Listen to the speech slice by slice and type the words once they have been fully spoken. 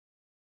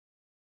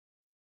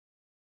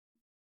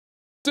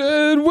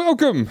And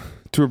welcome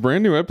to a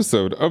brand new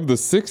episode of the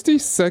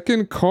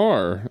 60-Second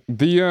Car,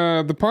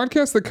 the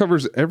podcast that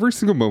covers every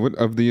single moment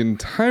of the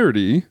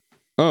entirety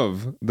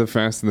of the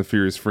Fast and the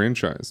Furious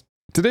franchise.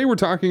 Today we're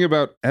talking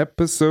about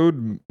it's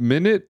episode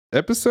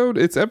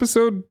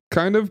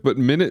kind of, but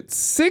minute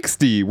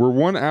 60. We're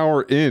 1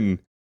 hour in.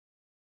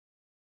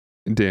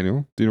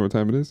 Daniel, do you know what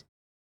time it is?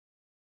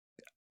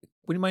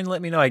 Would you mind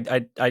letting me know?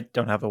 I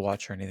don't have a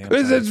watch or anything.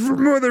 It's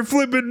mother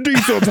flipping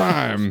diesel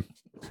time.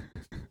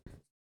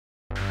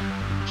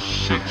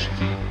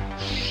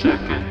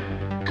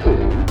 60-second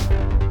car.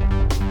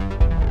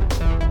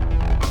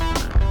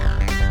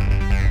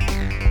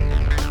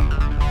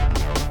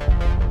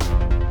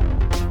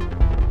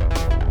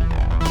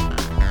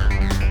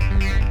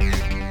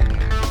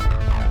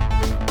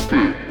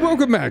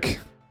 Welcome back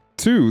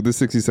to the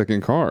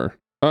 60-Second Car.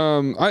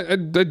 I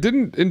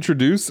didn't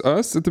introduce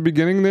us at the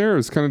beginning there. I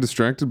was kind of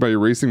distracted by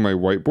erasing my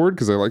whiteboard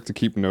because I like to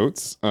keep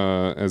notes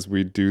as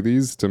we do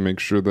these to make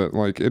sure that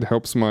like it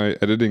helps my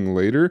editing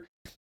later.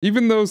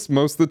 Even though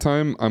most of the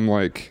time I'm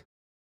like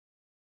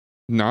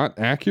not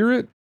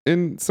accurate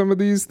in some of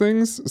these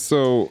things.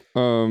 So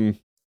I'm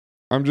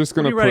just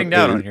gonna writing put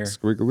down on here?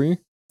 squiggly.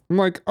 I'm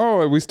like,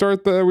 oh, we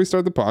start the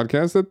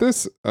podcast at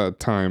this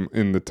time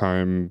in the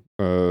time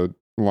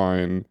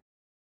line.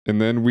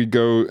 And then we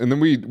go, and then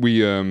we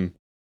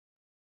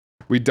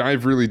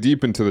dive really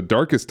deep into the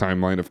darkest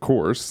timeline, of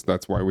course.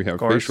 That's why we have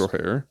facial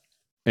hair.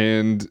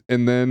 And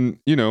then,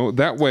 you know,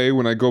 that way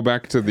when I go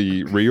back to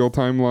the real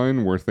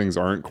timeline where things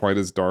aren't quite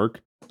as dark,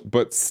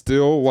 but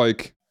still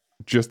like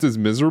just as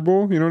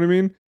miserable, you know what I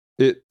mean?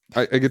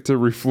 I get to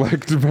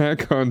reflect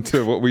back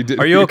onto what we did.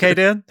 Are you okay,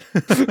 Dan?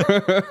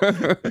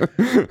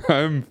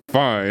 I'm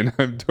fine.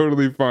 I'm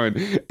totally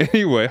fine.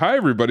 Anyway, hi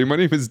everybody. My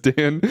name is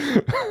Dan.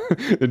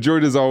 And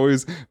joined as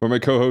always by my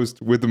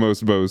co-host with the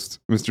most boast,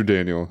 Mr.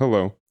 Daniel.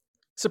 Hello.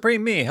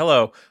 Supreme Me,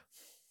 hello.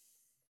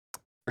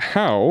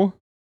 How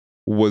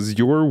was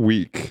your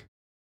week?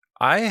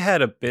 I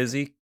had a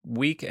busy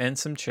week and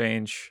some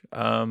change.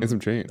 And some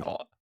change.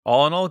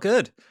 All in all,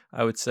 good,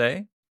 I would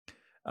say.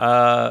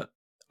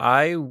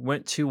 I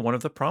went to one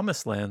of the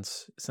Promised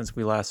Lands since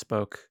we last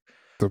spoke.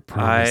 The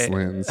Promised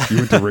Lands. You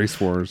went to Race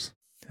Wars.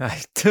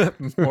 I did,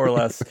 more or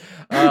less.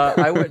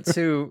 I went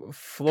to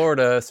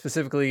Florida,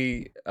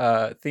 specifically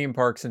theme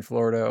parks in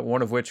Florida,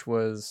 one of which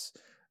was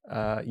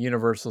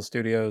Universal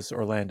Studios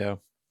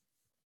Orlando.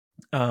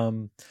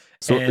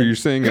 So are you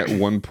saying at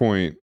one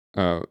point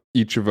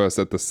each of us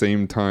at the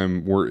same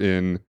time were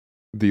in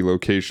the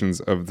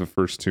locations of the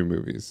first two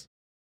movies?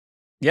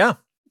 Yeah.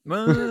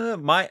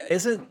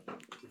 Isn't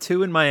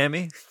 2 in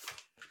Miami?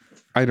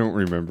 I don't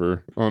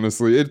remember,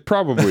 honestly. It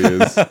probably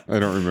is. I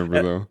don't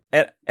remember though.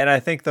 And I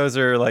think those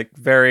are like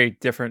very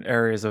different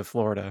areas of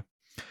Florida.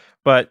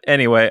 But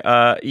anyway,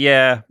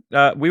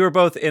 we were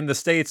both in the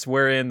states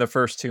wherein the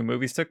first 2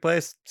 movies took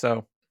place.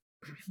 So,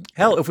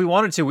 hell, if we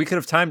wanted to, we could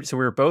have timed it so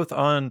we were both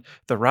on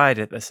the ride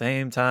at the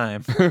same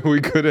time.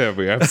 We could have.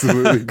 We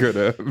absolutely could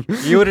have.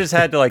 You would have just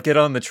had to like get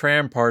on the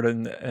tram part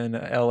in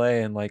LA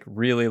and like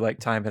really like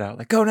time it out.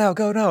 Like, go now,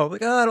 go now.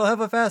 Like, I don't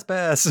have a fast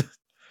pass.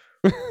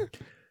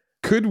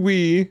 Could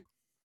we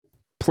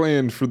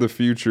plan for the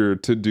future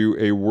to do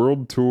a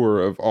world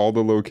tour of all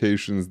the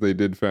locations they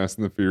did Fast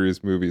and the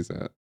Furious movies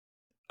at?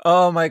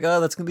 Oh my god,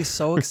 that's gonna be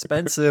so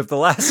expensive. The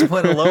last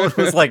one alone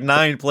was like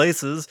 9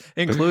 places,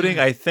 including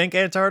I think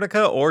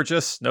Antarctica or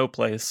just Snow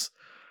Place.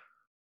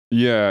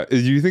 Yeah, do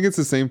you think it's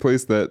the same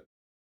place that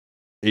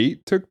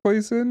 8 took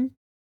place in?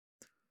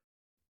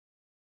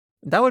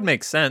 That would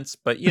make sense,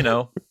 but you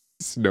know,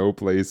 Snow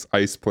Place,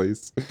 Ice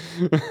Place,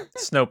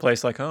 Snow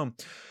Place like home.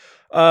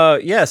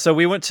 So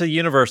we went to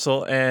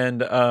Universal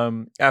and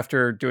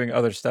after doing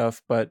other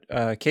stuff, but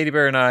Katie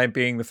Bear and I,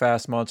 being the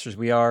fast monsters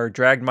we are,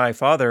 dragged my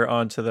father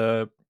onto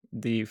the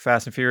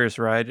Fast and Furious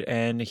ride,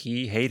 and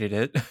he hated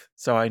it.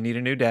 So I need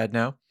a new dad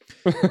now.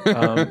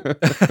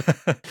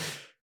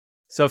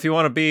 So if you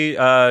want to be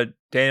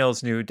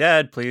Daniel's new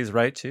dad, please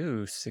write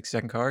to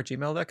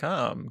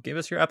 60secondcar@gmail.com. Give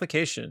us your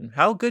application.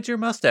 How good's your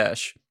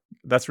mustache?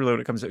 That's really what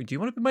it comes to. Do you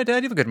want to be my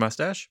dad? You have a good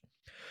mustache.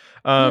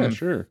 Yeah,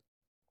 sure.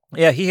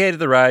 Yeah, he hated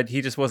the ride.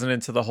 He just wasn't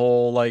into the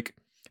whole like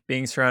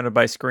being surrounded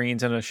by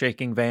screens and a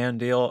shaking van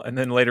deal. And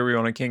then later we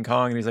went on King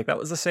Kong and he's like, that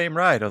was the same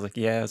ride. I was like,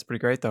 yeah, it's pretty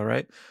great though,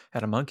 right?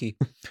 Had a monkey.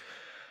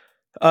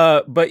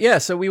 But yeah,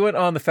 so we went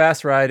on the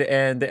fast ride,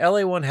 and the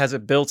LA one has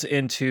it built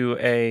into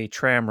a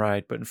tram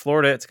ride, but in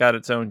Florida, it's got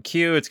its own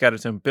queue, it's got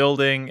its own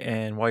building,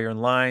 and while you're in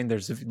line,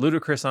 there's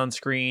Ludacris on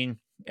screen,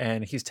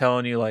 and he's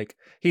telling you like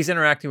he's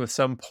interacting with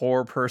some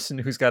poor person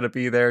who's got to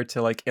be there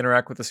to like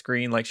interact with the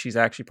screen like she's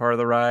actually part of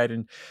the ride,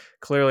 and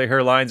clearly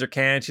her lines are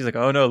canned. She's like,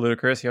 oh no,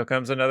 Ludacris, here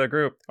comes another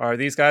group. Are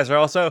these guys are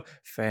also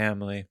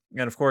family?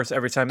 And of course,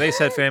 every time they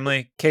said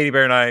family, Katie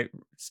Bear and I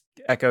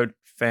echoed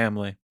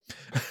family.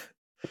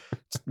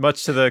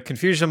 Much to the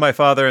confusion of my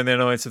father and the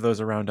annoyance of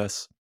those around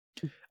us.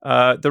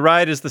 The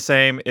ride is the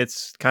same.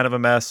 It's kind of a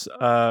mess.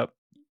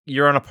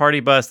 You're on a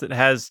party bus that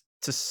has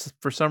to,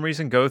 for some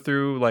reason, go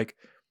through like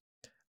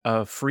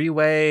a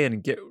freeway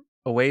and get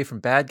away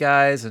from bad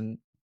guys. And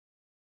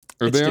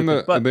Are It's they on stupid, the?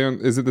 Are but they on?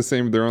 Is it the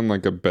same? They're on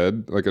like a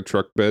bed, like a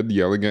truck bed,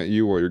 yelling at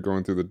you while you're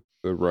going through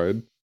the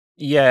ride.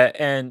 yeah,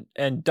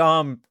 and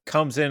Dom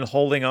comes in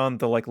holding on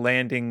the like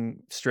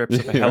landing strips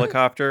of a Yeah.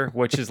 helicopter,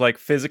 which is like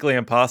physically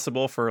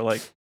impossible for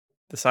like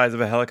the size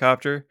of a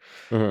helicopter.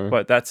 Uh-huh.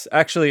 But that's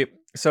actually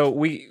so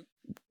we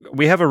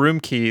have a room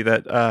key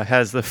that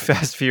has the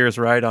Fast Furious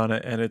ride on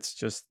it, and it's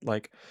just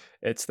like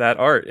it's that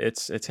art.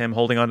 It's him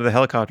holding onto the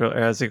helicopter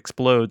as it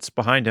explodes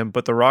behind him,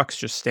 but the Rock's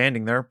just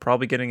standing there,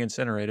 probably getting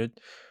incinerated,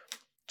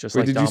 just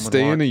Wait, like did you Dom would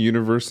stay in want. a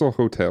Universal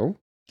hotel?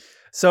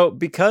 So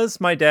because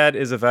my dad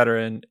is a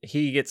veteran,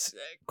 he gets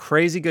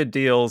crazy good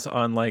deals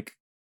on like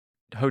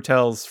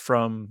hotels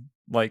from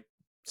like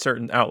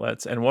certain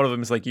outlets, and one of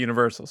them is like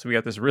Universal. So we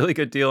got this really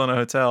good deal on a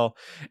hotel,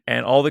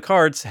 and all the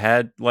cards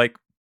had like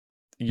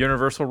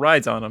Universal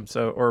rides on them,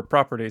 so or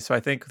properties. So I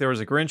think there was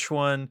a Grinch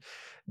one.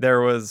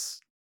 There was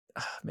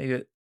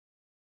maybe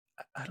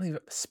I don't even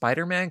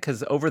Spider-Man,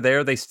 because over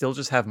there they still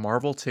just have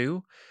Marvel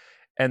too.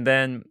 And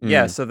then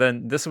yeah, Mm. so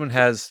then this one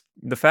has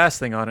the Fast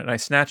thing on it, and I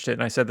snatched it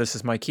and I said, "This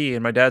is my key."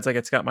 And my dad's like,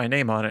 "It's got my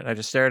name on it." And I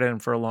just stared at him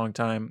for a long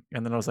time,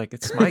 and then I was like,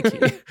 "It's my key."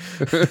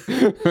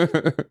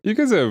 You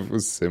guys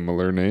have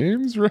similar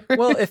names, right?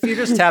 Well, if you're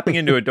just tapping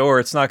into a door,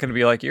 it's not going to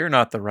be like, "You're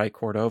not the right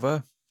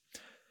Cordova."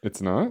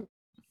 It's not.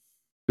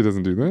 It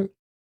doesn't do that.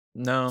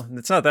 No,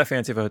 it's not that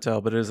fancy of a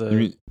hotel, but it is You a.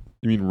 mean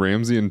you mean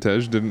Ramsey and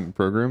Tej didn't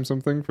program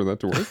something for that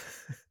to work?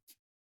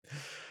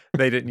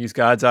 They didn't use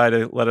God's eye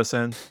to let us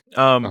in.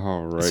 Oh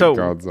right, So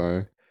God's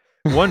eye.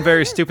 one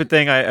very stupid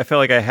thing I felt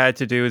like I had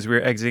to do as we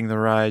were exiting the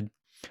ride.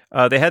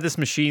 They had this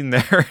machine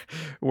there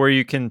where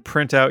you can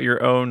print out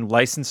your own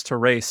license to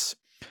race.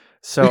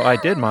 So I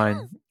did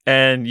mine,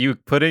 and you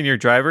put in your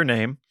driver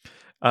name,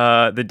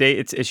 the date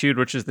it's issued,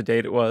 which is the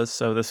date it was.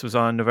 So this was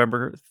on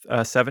November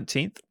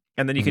 17th,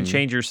 and then you can Mhm.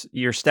 change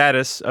your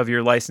status of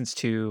your license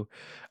to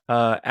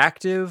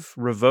active,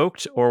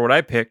 revoked, or what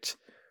I picked,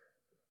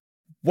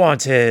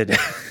 wanted.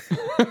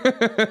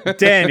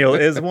 Daniel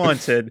is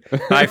wanted.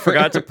 I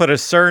forgot to put a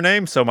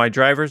surname, so my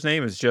driver's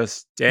name is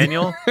just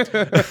Daniel.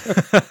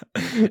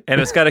 And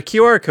it's got a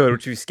QR code,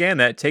 which you scan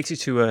that takes you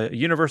to a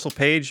universal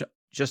page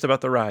just about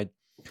the ride.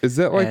 Is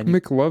that like And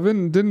you-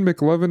 McLovin? Didn't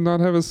McLovin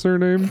not have a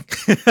surname?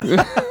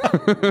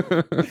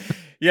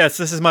 Yes,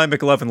 this is my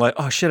McLovin. Like,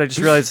 oh shit, I just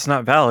realized it's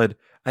not valid.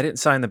 I didn't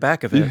sign the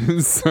back of You it.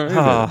 didn't sign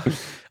Ah, it.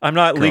 I'm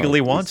not God,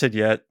 legally wanted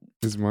yet.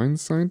 Is mine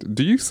signed?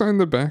 Do you sign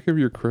the back of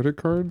your credit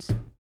cards?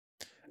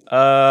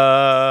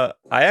 I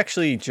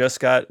actually just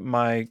got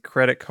my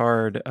credit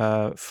card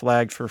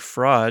flagged for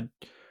fraud.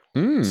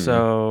 Mm.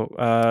 So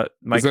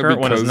my Is that current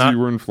one is because not. you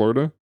were in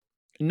Florida?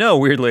 No,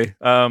 weirdly.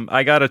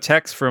 I got a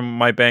text from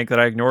my bank that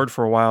I ignored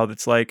for a while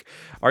that's like,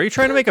 "Are you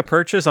trying to make a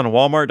purchase on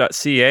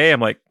walmart.ca?" I'm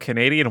like,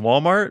 "Canadian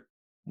Walmart?"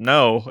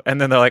 No.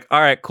 And then they're like, "All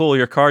right, cool,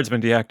 your card's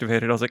been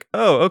deactivated." I was like,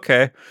 "Oh,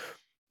 okay.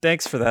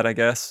 Thanks for that, I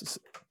guess."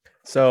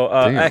 So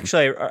Damn.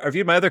 actually, I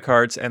reviewed my other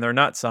cards and they're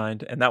not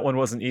signed, and that one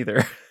wasn't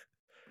either.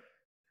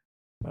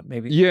 But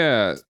maybe.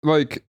 Yeah,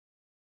 like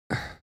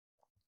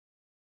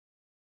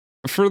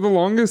for the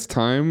longest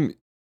time,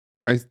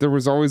 there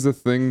was always a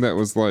thing that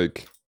was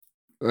like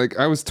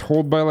I was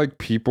told by like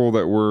people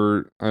that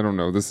were, I don't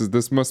know,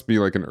 this must be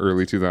like an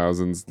early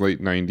 2000s,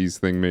 late 90s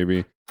thing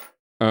maybe.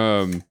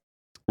 Where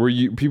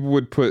people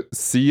would put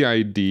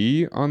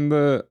CID on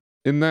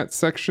in that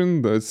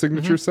section, the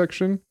signature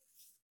section.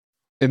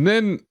 And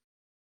then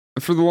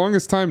for the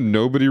longest time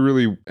nobody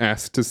really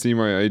asked to see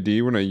my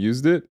ID when I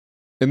used it.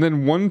 And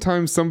then one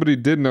time somebody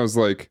did, and I was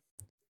like,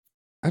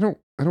 I don't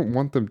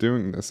want them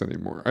doing this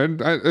anymore. I'm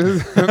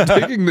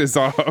taking this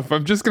off.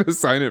 I'm just gonna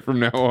sign it from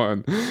now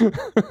on.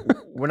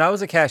 When I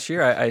was a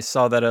cashier, I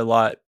saw that a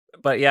lot.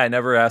 But yeah, I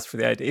never asked for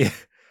the ID.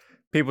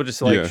 People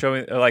just like Yeah. show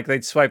me, like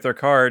they'd swipe their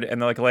card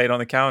and they like lay it on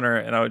the counter,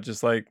 and I would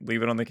just like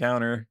leave it on the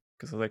counter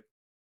because I was like,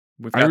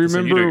 "We've got this,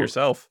 and you do it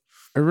yourself."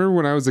 I remember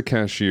when I was a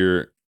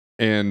cashier,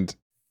 and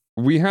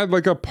we had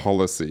like a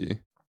policy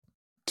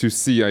to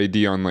see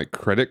ID on like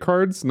credit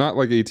cards, not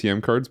like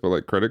ATM cards, but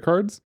like credit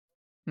cards.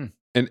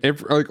 And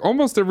like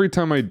almost every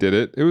time I did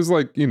it, it was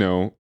like, you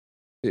know,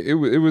 it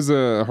was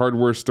a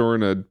hardware store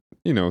in a,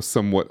 you know,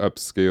 somewhat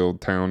upscale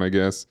town, I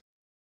guess.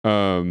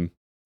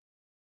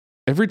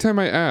 Every time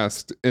I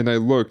asked and I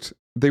looked,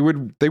 they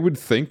would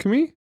thank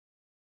me.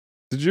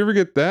 Did you ever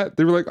get that?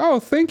 They were like, "Oh,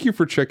 thank you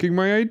for checking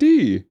my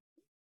ID."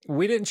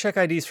 We didn't check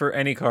IDs for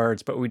any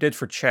cards, but we did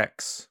for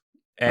checks.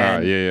 Yeah,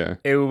 And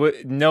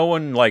yeah. no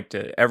one liked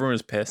it. Everyone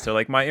was pissed. They're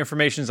like, "My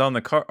information's on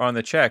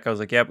the check." I was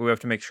like, "Yeah, but we have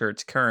to make sure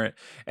it's current."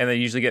 And they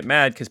usually get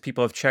mad because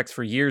people have checks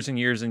for years and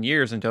years and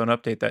years and don't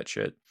update that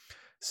shit.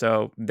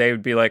 So they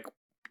would be like,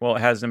 "Well, it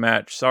has to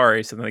match.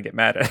 Sorry." So then they get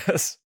mad at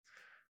us.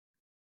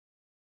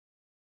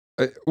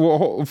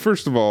 Well,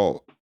 first of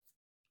all,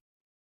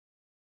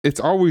 it's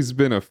always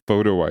been a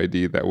photo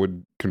ID that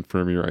would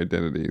confirm your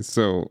identity.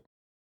 So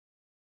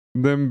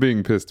them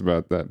being pissed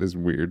about that is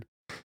weird.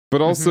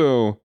 But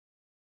also,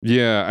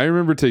 yeah, I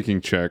remember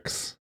taking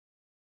checks.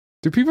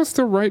 Do people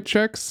still write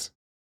checks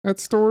at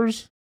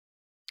stores?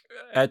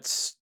 At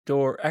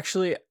store,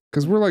 actually,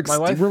 Because we're My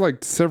wife-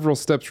 like several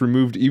steps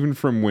removed even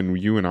from when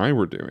you and I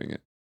were doing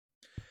it.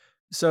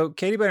 So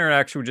Katie Banner and I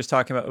actually were just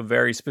talking about a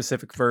very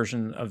specific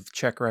version of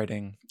check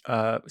writing.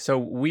 So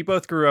we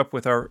both grew up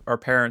with our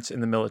parents in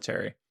the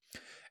military.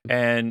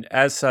 And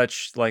as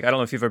such, like, I don't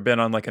know if you've ever been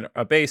on like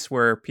a base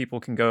where people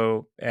can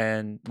go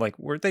and like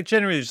where they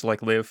generally just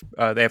like live.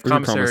 They have There's a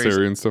commissaries.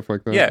 commissary and stuff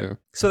like that. Yeah.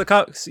 So the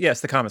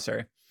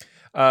commissary.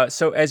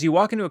 So as you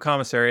walk into a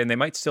commissary, and they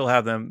might still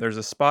have them, there's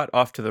a spot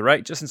off to the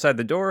right, just inside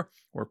the door,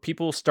 where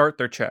people start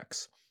their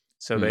checks.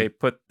 So they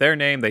put their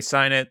name, they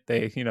sign it,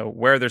 they,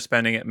 where they're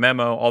spending it,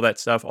 memo, all that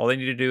stuff. All they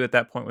need to do at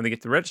that point when they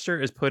get to the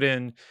register is put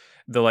in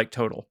the like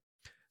total.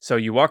 So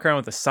you walk around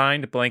with a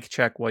signed blank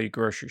check while you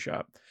grocery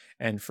shop.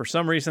 And for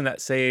some reason that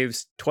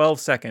saves 12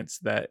 seconds.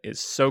 That is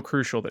so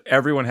crucial that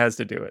everyone has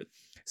to do it.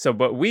 So,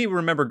 but we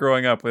remember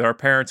growing up with our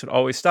parents would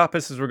always stop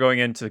us as we're going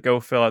in to go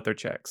fill out their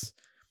checks.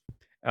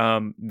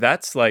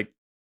 That's like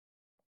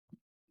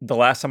the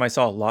last time I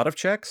saw a lot of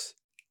checks.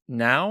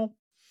 Now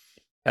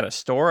at a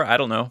store, I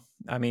don't know.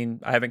 I mean,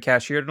 I haven't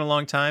cashiered in a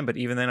long time, but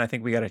even then I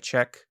think we got a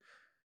check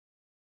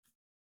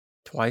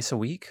twice a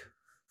week.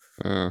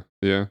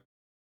 Yeah.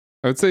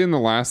 I would say in the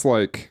last,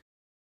 like,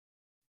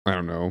 I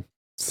don't know,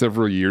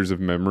 several years of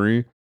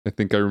memory, I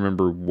think I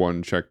remember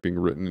one check being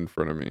written in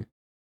front of me.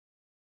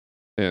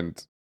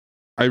 And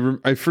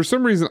I for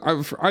some reason,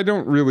 I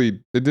don't really,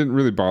 it didn't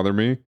really bother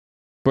me,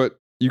 but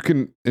you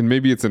can, and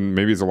maybe it's a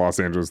Los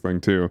Angeles thing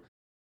too.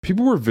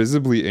 People were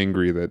visibly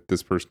angry that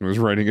this person was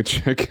writing a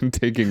check and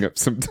taking up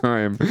some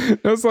time.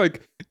 I was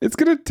like, it's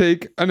going to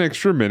take an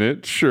extra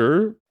minute,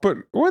 sure, but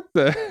what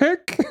the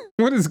heck?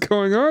 What is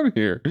going on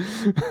here?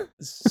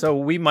 So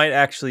we might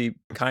actually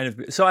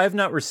so I have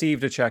not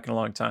received a check in a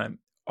long time.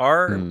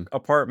 Our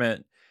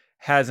apartment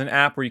has an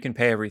app where you can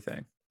pay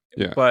everything.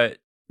 Yeah. But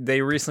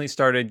they recently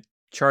started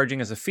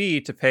charging us a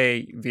fee to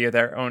pay via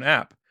their own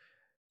app.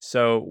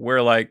 So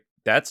we're like,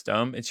 that's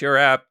dumb. It's your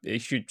app. They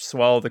should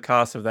swallow the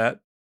cost of that.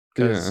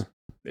 Because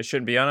it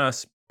shouldn't be on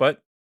us.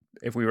 But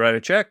if we write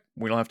a check,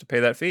 we don't have to pay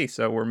that fee.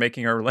 So we're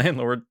making our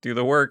landlord do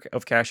the work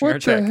of cashing our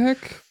check. What the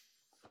heck?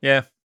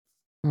 Yeah.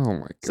 Oh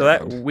my god. So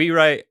that we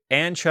write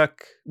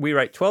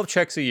 12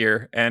 checks a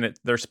year, and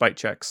they're spite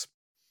checks.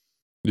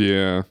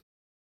 Yeah.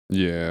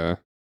 I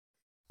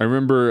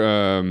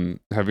remember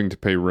having to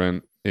pay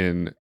rent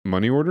in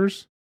money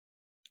orders.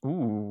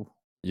 Ooh.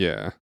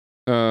 Yeah.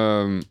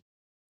 And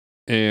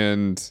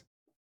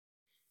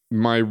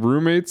my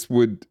roommates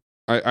would,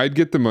 I'd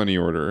get the money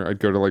order. I'd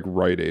go to like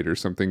Rite Aid or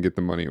something, get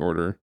the money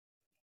order.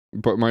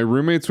 But my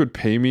roommates would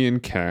pay me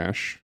in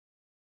cash.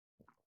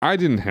 I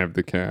didn't have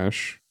the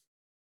cash.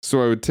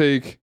 So I would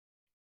take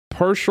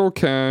partial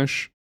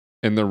cash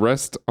and the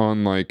rest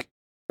on like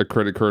a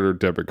credit card or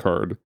debit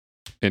card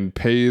and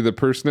pay the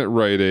person at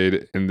Rite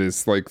Aid in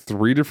this like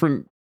three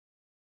different,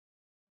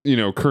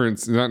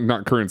 currencies,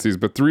 not currencies,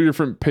 but three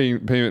different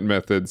payment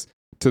methods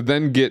to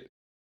then get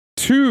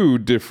two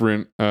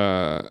different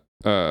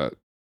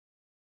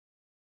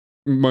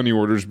money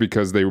orders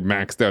because they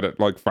maxed out at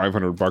like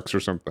 $500 or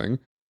something.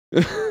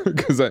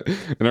 Because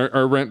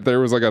our rent there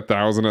was like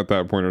 1,000 at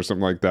that point or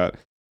something like that,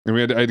 and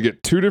I had to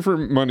get two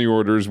different money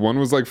orders. One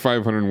was like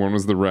 500, and one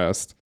was the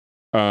rest.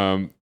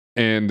 And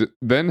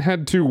then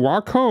had to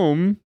walk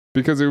home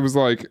because it was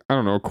like, I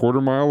don't know, a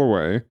quarter mile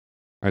away.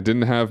 I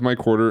didn't have my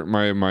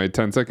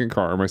 10-second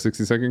car, my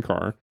 60-second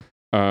car.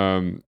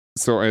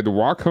 So I had to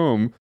walk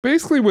home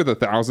basically with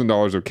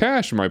 $1,000 of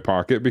cash in my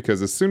pocket because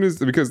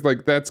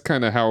that's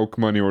kind of how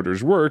money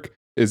orders work.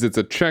 Is it's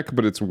a check,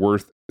 but it's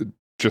worth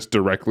just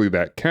directly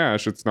that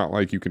cash. It's not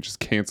like you can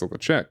just cancel the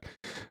check,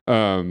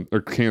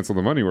 or cancel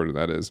the money order.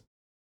 That is.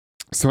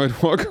 So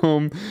I'd walk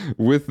home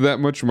with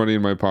that much money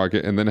in my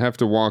pocket and then have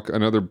to walk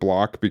another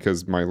block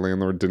because my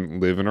landlord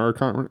didn't live in our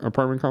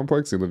apartment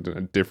complex. He lived in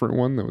a different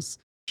one that was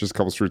just a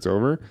couple streets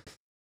over.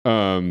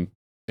 And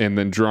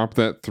then drop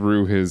that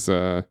through his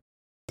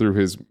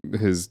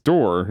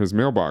door, his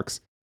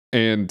mailbox.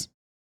 And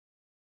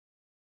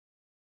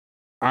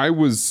I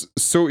was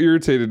so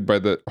irritated by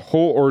the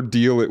whole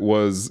ordeal it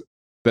was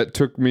that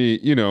took me,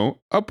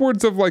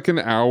 upwards of like an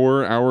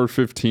hour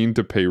 15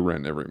 to pay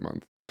rent every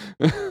month.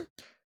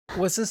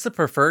 Was this the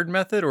preferred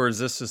method, or is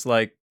this just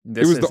like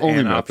this it was is the only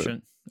an method.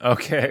 option?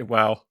 Okay,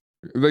 wow.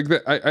 Like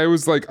that, I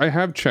was like, I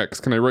have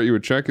checks. Can I write you a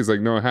check? He's like,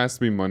 no, it has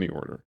to be money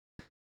order.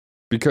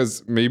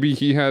 Because maybe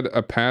he had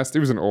a past. He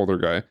was an older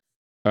guy.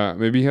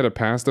 Maybe he had a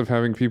past of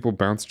having people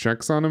bounce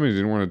checks on him and he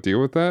didn't want to deal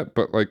with that.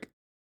 But like,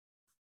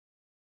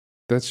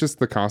 that's just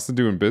the cost of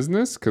doing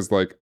business. Because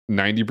like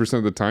 90%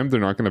 of the time they're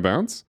not going to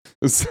bounce.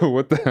 So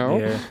what the hell?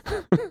 Yeah.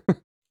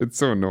 It's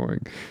so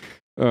annoying.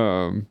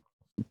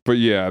 But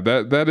yeah,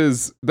 that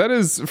is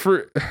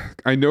for.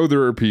 I know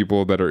there are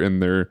people that are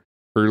in their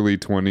early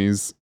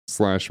 20s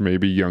 /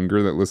 maybe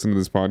younger that listen to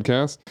this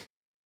podcast.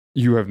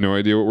 You have no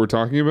idea what we're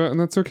talking about, and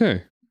that's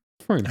okay.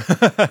 Fine.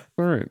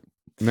 All right.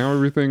 Now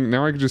I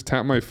can just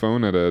tap my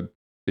phone at a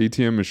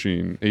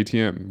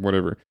ATM,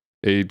 whatever,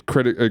 a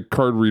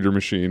card reader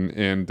machine,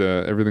 and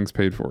everything's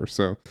paid for.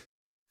 So,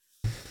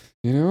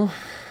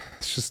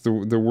 it's just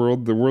the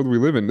world we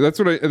live in. That's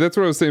what I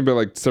was saying about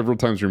like several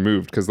times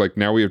removed, because like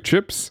now we have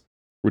chips,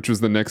 which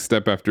was the next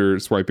step after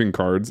swiping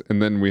cards,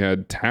 and then we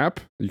had tap.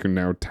 You can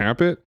now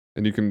tap it,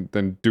 and you can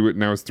then do it.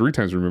 Now it's 3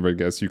 times removed, I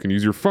guess. You can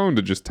use your phone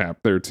to just tap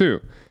there too.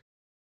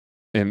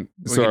 And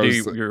We so can I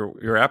do was,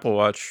 your Apple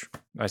Watch.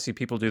 I see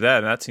people do that,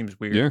 and that seems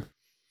weird. yeah,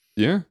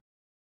 yeah,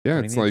 yeah.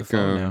 What do It's you need like the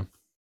phone now?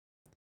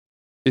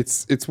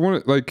 it's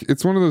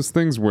one of those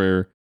things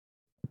where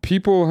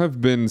people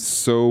have been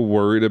so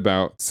worried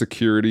about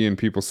security and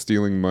people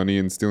stealing money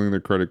and stealing their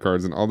credit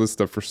cards and all this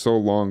stuff for so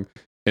long,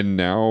 and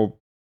now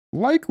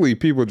likely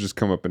people just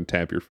come up and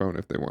tap your phone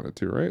if they wanted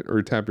to, right?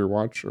 Or tap your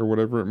watch or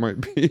whatever it might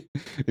be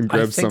and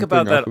grab I think something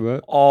about off that of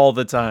that. all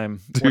the time.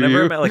 Do Whenever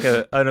you? I'm at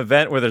like an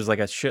event where there's like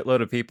a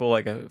shitload of people,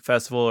 like a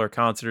festival or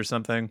concert or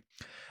something,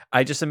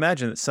 I just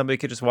imagine that somebody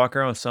could just walk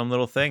around with some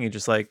little thing and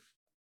just like,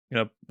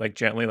 like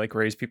gently like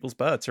raise people's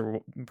butts or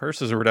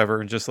purses or whatever,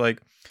 and just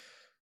like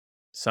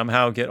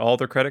somehow get all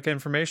their credit card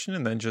information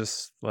and then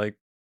just like,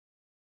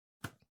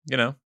 you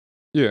know,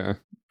 Yeah.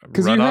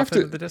 'Cause run you off have to-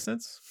 into the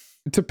distance.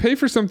 To pay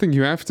for something,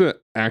 you have to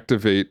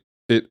activate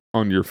it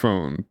on your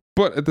phone.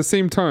 But at the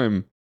same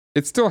time,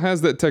 it still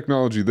has that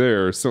technology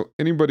there. So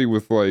anybody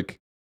with like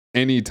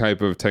any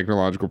type of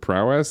technological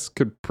prowess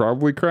could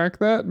probably crack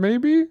that,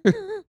 maybe?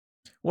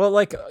 Well,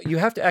 like you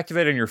have to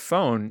activate it on your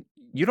phone.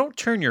 You don't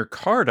turn your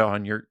card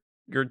on. Your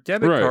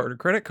debit Right. card or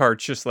credit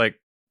card's just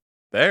like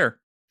there.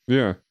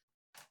 Yeah.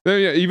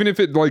 Yeah, even if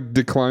it like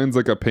declines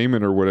like a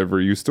payment or whatever,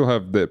 you still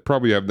have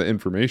probably have the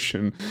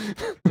information.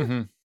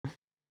 Mhm.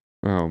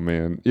 Oh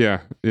man.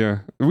 Yeah, yeah.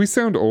 We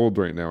sound old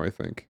right now, I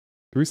think.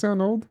 Do we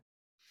sound old?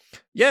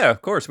 Yeah,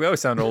 of course. We always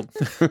sound old.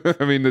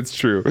 I mean, that's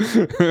true.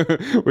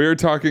 We are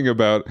talking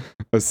about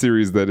a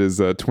series that is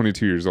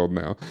 22 years old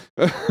now.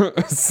 So Yeah,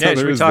 should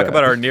there we is talk that.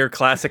 about our near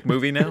classic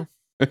movie now?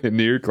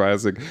 near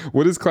classic?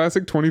 What is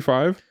classic?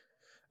 25?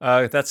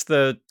 That's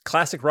the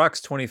Classic Rock's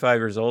 25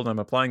 years old. I'm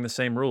applying the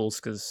same rules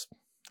because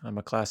I'm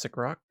a classic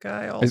rock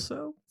guy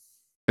also.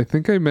 I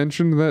think I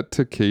mentioned that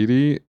to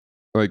Katie.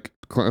 Like,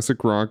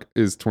 classic rock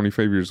is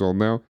 25 years old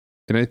now,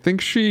 and I think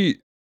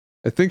she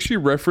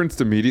referenced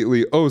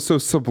immediately, oh, so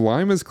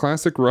Sublime is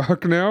classic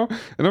rock now?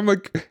 And I'm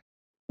like,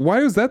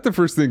 why was that the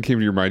first thing that came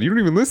to your mind? You don't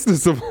even listen to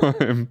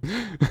Sublime.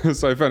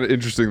 So I found it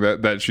interesting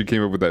that she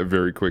came up with that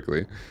very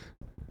quickly.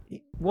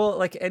 Well,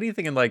 like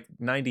anything in like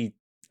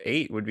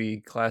 98 would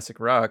be classic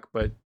rock,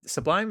 but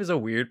Sublime is a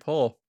weird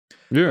pull.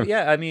 Yeah. But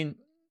yeah, I mean,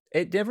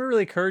 it never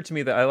really occurred to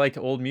me that I liked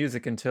old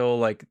music until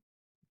like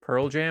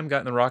Pearl Jam got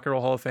in the Rock and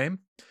Roll Hall of Fame,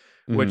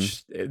 Mhm.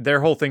 which their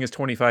whole thing is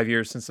 25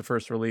 years since the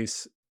first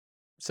release.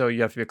 So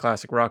you have to be a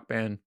classic rock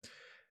band.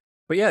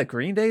 But yeah,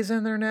 Green Day's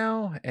in there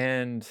now,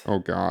 and Oh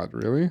God,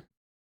 really?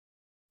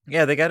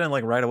 yeah, they got in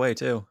like right away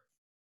too.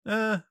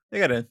 They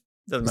got in.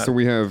 Doesn't matter. So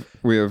we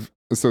have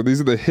so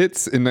these are the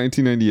hits in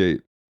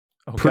 1998.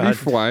 Oh Pretty God.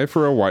 Fly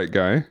for a White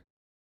Guy.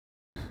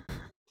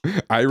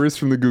 Iris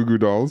from the Goo Goo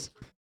Dolls.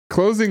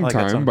 Closing I like that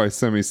Time song. by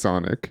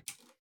Semisonic.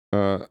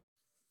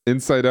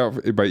 Inside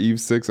Out by Eve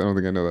 6. I don't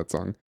think I know that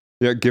song.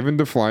 Yeah, Given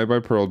to Fly by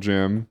Pearl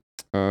Jam.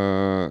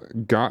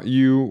 Got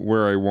You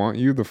Where I Want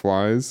You, The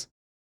Flies.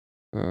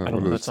 I what don't know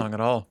are that the- song at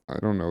all. I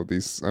don't know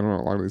these. I don't know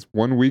a lot of these.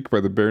 1 Week by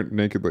the Bare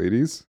Naked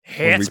Ladies. 1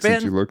 Hey, week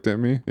since you looked at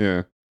me.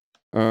 Yeah.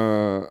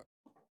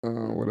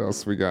 What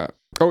else we got?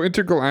 Oh,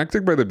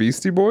 Intergalactic by the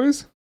Beastie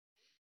Boys.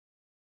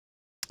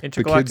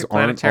 Intergalactic,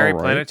 aren't planetary, all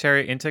right.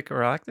 planetary,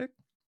 intergalactic.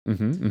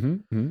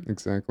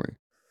 Exactly.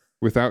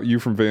 Without You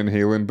from Van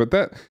Halen, but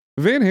that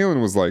Van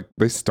Halen was like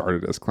they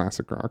started as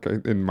classic rock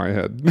in my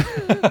head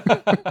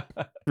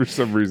for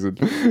some reason.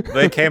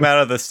 They came out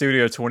of the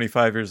studio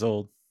 25 years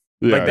old.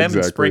 yeah, Like them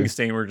exactly. and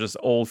Springsteen were just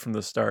old from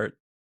the start.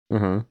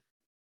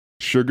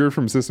 Sugar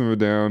from System of a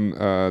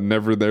Down.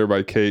 Never There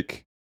by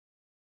Cake.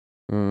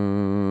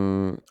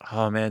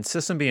 Oh man,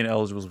 System being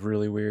eligible is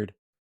really weird.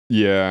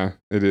 Yeah,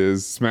 it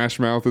is. Smash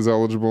Mouth is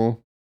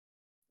eligible.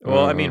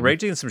 Well, I mean, Um,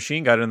 Rage Against the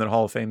Machine got in the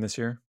Hall of Fame this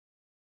year,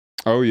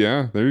 Oh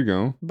yeah, there you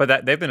go. but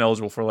that they've been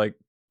eligible for like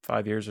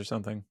 5 years or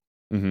something.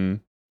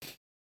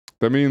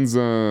 That means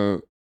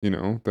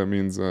that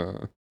means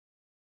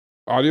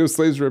Audio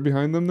Slave's right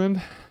behind them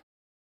then.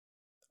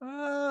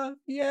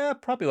 Yeah,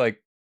 probably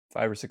like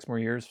 5 or 6 more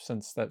years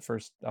since that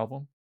first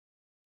album.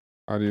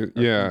 Audio, Or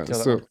yeah. until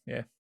that So one.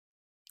 Yeah.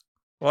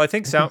 Well, I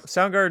think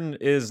Soundgarden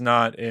is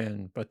not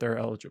in, but they're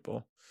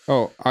eligible.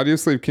 oh, Audio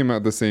Slave came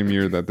out the same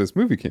year that this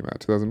movie came out,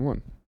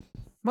 2001.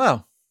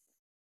 Wow,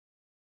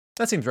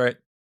 that seems right.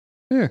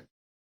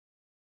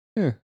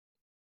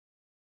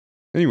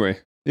 Anyway,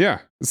 yeah.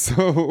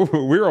 So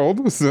we're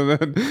old. So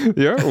then,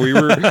 yeah,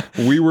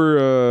 we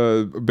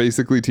were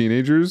basically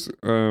teenagers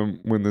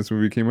when this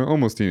movie came out.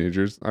 Almost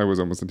teenagers. I was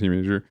almost a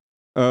teenager.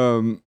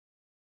 And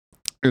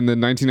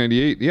then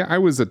 1998. Yeah, I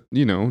was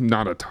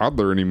not a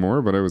toddler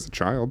anymore, but I was a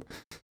child.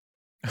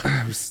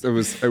 I was.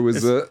 Is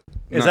not-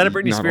 that a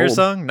Britney not Spears old.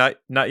 song?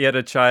 Not yet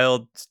a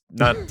child,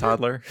 not a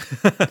toddler.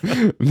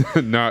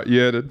 Not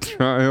yet a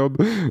child,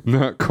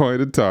 not quite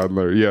a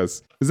toddler.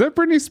 Yes. Is that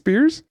Britney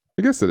Spears?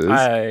 I guess it is.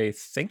 I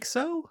think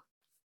so.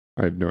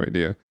 I have no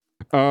idea.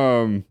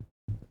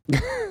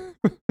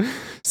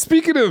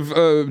 Speaking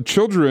of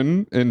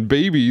children and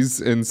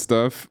babies and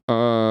stuff,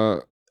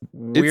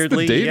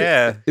 Weirdly,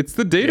 it's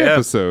the date Yeah.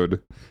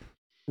 episode.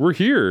 We're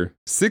here.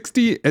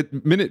 60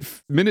 at minute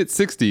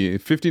 60,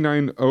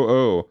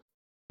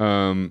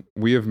 59:00.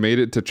 We have made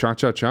it to Cha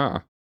Cha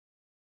Cha.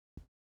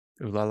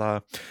 Ooh la la.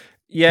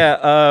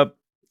 Yeah,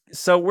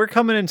 so we're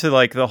coming into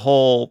like the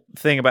whole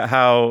thing about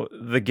how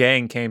the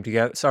gang came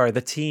together. Sorry,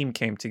 the team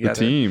came The together.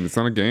 team. It's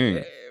not a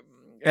gang.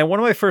 And one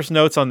of my first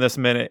notes on this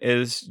minute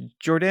is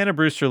Jordana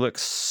Brewster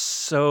looks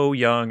so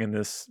young in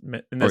this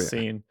yeah.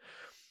 scene.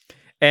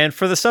 And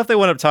for the stuff they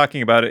went up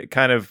talking about, it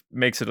kind of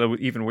makes it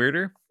even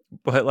weirder.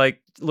 But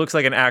like, looks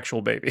like an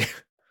actual baby.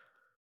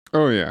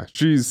 Oh yeah,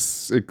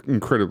 she's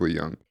incredibly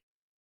young,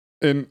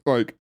 and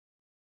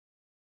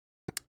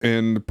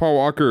Paul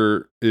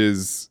Walker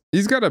he's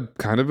got a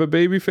kind of a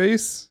baby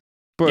face,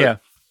 but Yeah.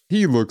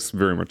 he looks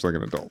very much like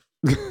an adult.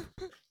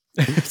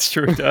 It's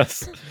true, it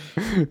does.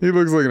 He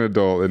looks like an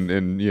adult,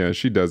 and yeah,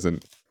 she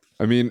doesn't.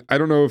 I mean, I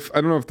don't know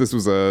if this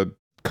was a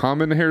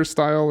common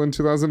hairstyle in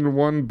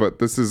 2001, but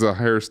this is a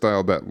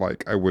hairstyle that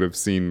like I would have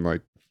seen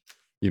like,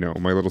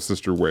 my little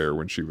sister wear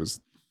when she was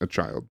a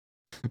child.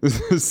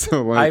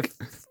 So like,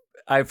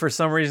 I for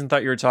some reason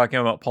thought you were talking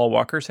about Paul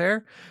Walker's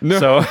hair. no.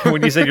 So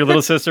when you said your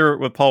little sister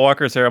with Paul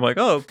Walker's hair, I'm like,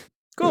 oh,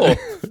 cool.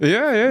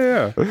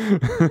 yeah.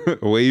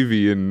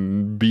 Wavy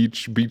and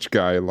beach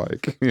guy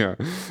like. Yeah.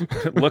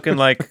 Looking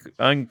like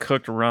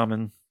uncooked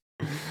ramen.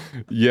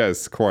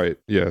 Yes, quite.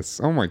 Yes.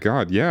 Oh my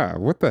god, yeah.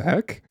 What the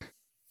heck?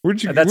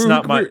 Where'd you That's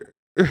not my where-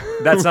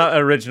 That's not an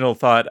original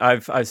thought.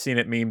 I've seen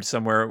it memed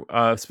somewhere,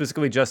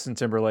 specifically Justin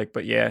Timberlake,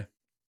 but yeah.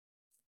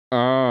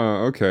 Ah,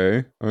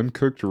 okay.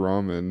 Uncooked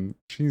ramen.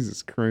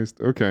 Jesus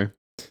Christ. Okay.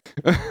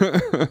 Look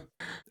at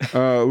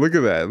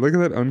that. Look at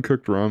that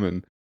uncooked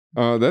ramen.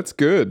 That's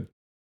good.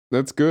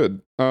 That's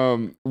good.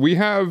 We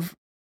have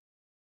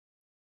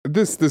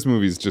this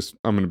movie's just,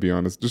 I'm gonna be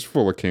honest, just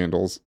full of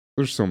candles.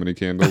 There's so many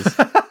candles.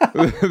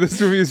 This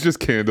movie is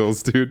just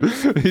candles, dude.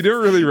 You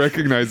don't really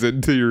recognize it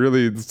until you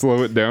really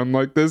slow it down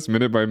like this,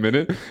 minute by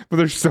minute. But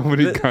there's so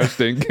many gosh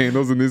dang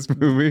candles in this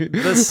movie.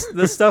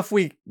 The stuff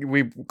we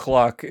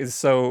clock is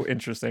so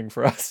interesting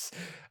for us.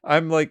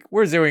 I'm like,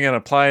 we're zeroing in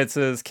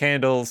appliances,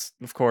 candles,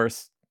 of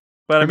course.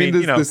 But I mean,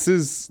 this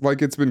is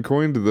like it's been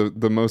coined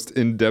the most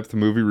in-depth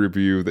movie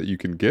review that you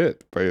can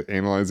get by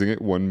analyzing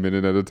it 1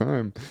 minute at a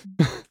time.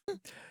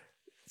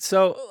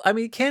 So I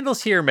mean,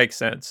 candles here make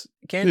sense.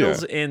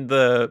 Candles in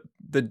the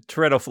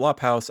Toretto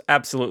Flophouse,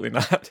 absolutely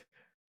not.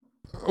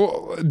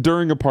 Well,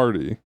 during a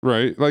party,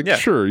 right? Like,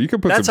 sure, you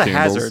could put that's some a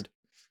candles. hazard.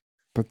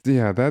 But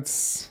yeah,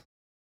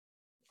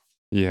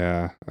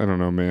 I don't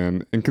know,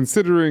 man. And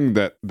considering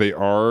that they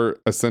are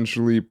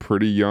essentially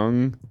pretty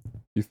young,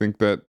 you think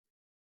that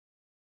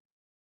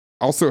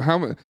also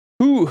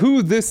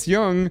who this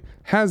young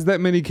has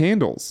that many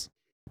candles?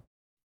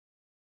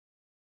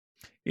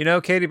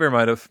 Katie Bear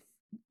might have.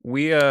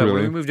 We Really?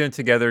 when we moved in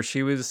together,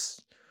 she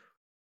was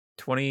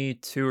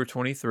 22 or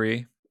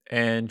 23,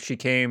 and she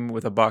came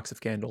with a box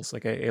of candles,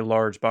 like a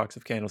large box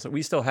of candles that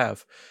we still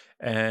have.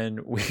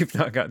 And we've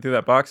not gotten through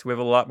that box. We have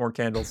a lot more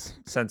candles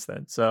since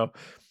then. So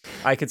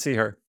I could see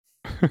her.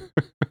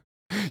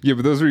 Yeah,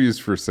 but those are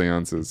used for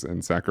seances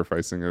and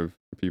sacrificing of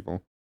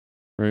people,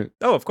 right?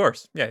 Oh, of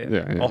course. Yeah.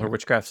 Yeah. All her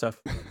witchcraft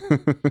stuff.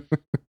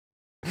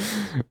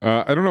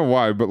 I don't know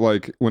why, but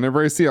like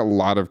whenever I see a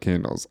lot of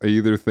candles, I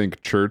either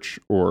think church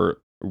or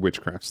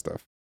witchcraft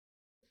stuff.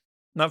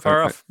 Not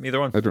far off. Neither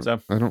one. I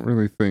don't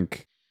really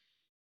think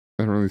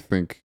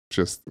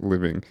just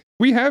living.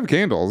 We have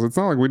candles. It's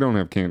not like we don't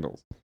have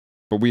candles,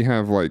 but we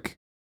have like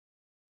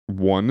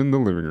one in the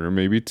living room,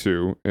 maybe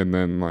two, and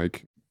then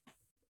like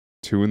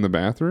two in the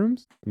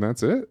bathrooms, and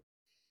that's it.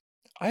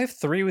 I have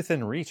 3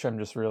 within reach. I'm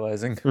just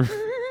realizing.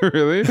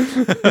 Really?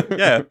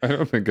 Yeah. I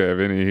don't think I have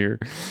any here.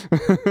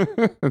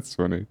 That's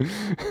funny.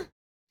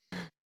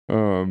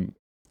 I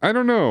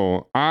don't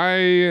know.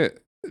 I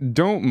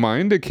don't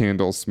mind a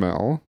candle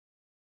smell,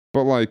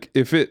 but like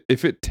if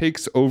it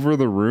takes over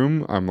the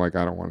room, I'm like,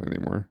 I don't want it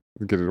anymore.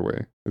 Get it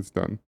away. It's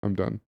done. I'm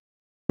done.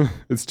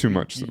 It's too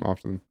much so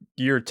often.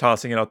 You're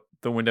tossing it out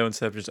the window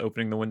instead of just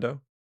opening the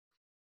window?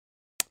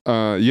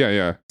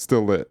 Yeah.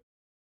 Still lit.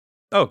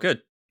 Oh,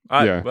 good.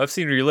 I've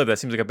seen where you live. That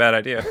seems like a bad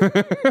idea.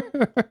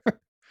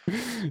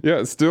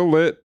 Yeah, still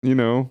lit. You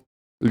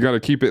got to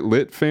keep it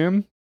lit,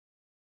 fam.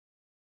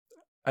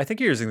 I think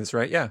you're using this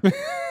right. Yeah.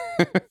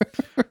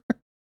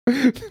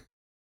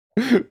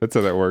 That's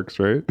how that works,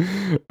 right?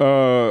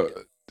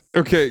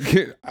 Okay,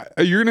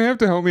 you're gonna have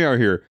to help me out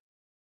here.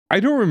 I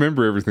don't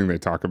remember everything they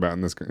talk about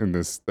in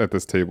this at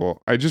this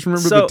table. I just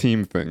remember the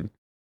team thing.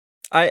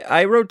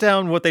 I wrote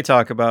down what they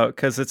talk about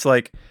because it's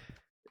like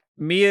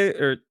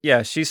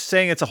she's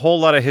saying it's a whole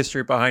lot of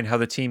history behind how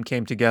the team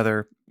came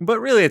together, but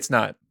really it's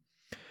not.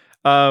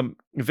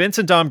 Vince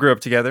and Dom grew up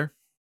together.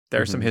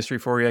 There's some history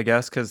for you, I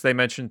guess, because they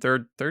mentioned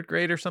third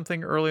grade or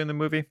something early in the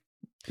movie.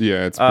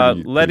 Yeah, it's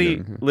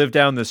Letty lived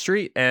down the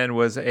street and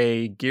was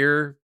a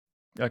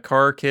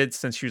car kid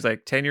since she was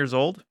like 10 years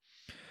old.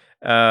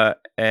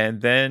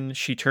 And then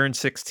she turned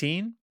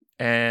 16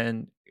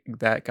 and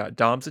that got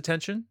Dom's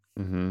attention.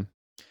 Mm-hmm.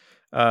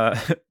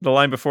 The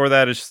line before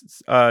that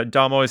is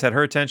Dom always had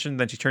her attention.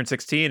 Then she turned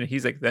 16, and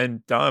he's like,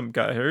 then Dom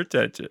got her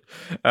attention.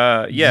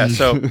 Yeah,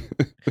 so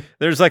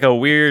there's like a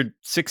weird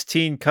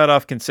 16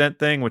 cutoff consent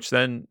thing, which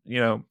then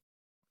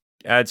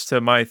adds to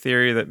my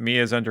theory that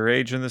Mia's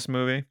underage in this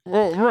movie.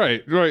 Well,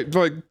 right. Like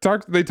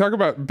they talk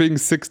about being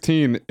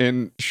 16,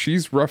 and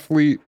she's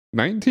roughly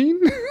 19.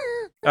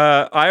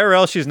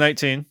 IRL, she's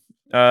 19.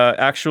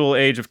 Actual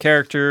age of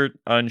character,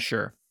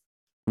 unsure.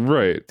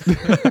 Right.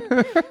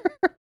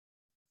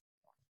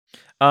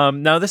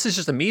 Now this is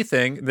just a me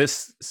thing.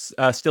 This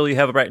still you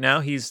have right now.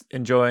 He's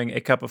enjoying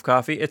a cup of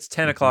coffee. It's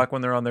 10 o'clock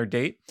when they're on their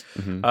date.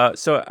 Mm-hmm.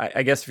 So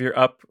I guess if you're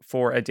up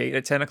for a date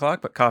at 10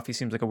 o'clock, but coffee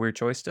seems like a weird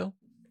choice still.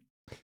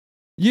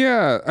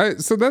 Yeah.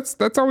 So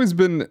that's always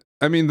been.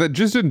 I mean, that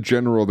just in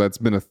general, that's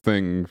been a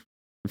thing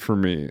for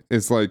me.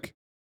 It's like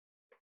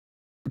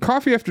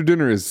coffee after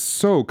dinner is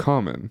so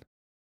common,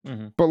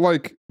 but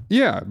like,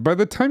 yeah, by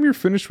the time you're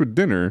finished with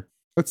dinner,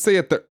 let's say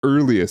at the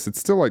earliest, it's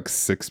still like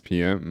 6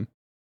 p.m.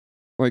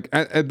 Like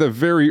at the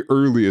very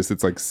earliest,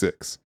 it's like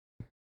 6.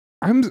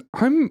 I'm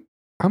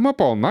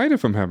up all night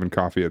if I'm having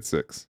coffee at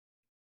 6.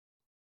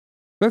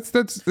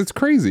 That's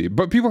crazy.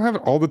 But people have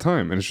it all the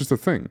time, and it's just a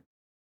thing.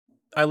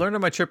 I learned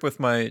on my trip with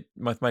my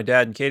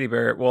dad and Katie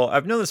Bear. Well,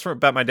 I've known this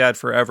about my dad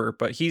forever,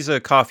 but he's a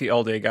coffee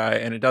all day guy,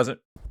 and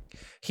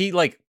he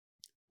like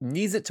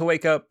needs it to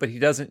wake up, but he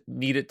doesn't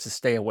need it to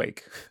stay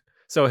awake.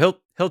 So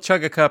he'll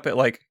chug a cup at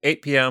like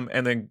 8 p.m.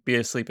 and then be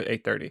asleep at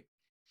 8:30.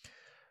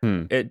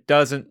 It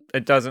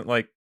doesn't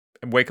like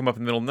wake him up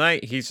in the middle of the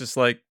night. He's just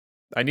like,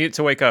 I need it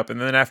to wake up. And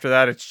then after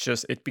that,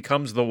 it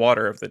becomes the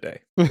water of the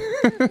day.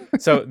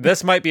 So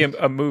this might be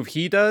a move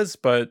he does,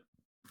 but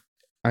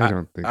I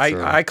don't think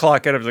so. I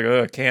clock it. I was like,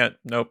 oh, I can't.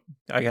 Nope.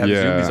 I have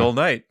zoomies all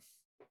night.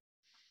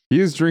 He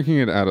is drinking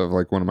it out of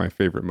like one of my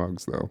favorite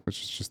mugs though,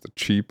 which is just a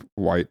cheap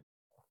white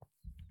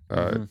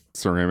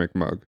ceramic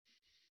mug.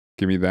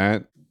 Give me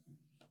that.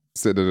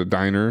 Sit at a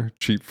diner,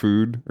 cheap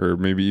food, or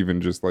maybe even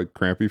just like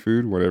crappy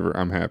food, whatever.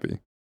 I'm happy.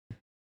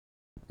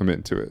 I'm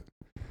into it.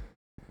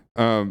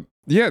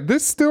 Yeah,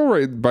 this still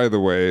right. By the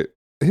way,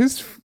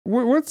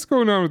 what's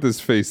going on with his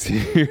face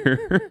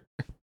here?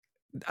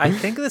 I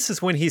think this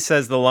is when he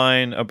says the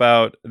line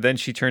about then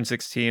she turned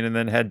 16 and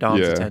then had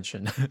Dom's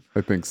attention.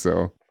 I think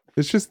so.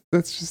 That's just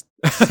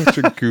such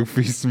a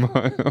goofy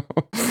smile.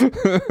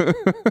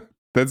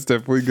 That's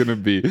definitely gonna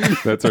be.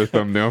 That's our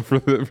thumbnail for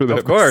that.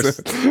 Of course.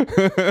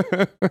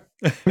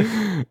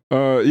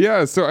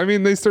 Yeah. So I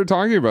mean, they start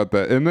talking about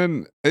that, and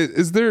then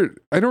is there?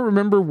 I don't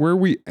remember where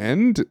we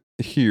end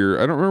here.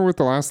 I don't remember what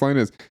the last line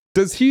is.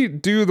 Does he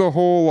do the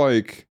whole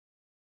like?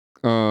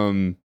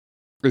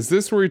 Is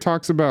this where he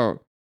talks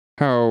about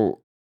how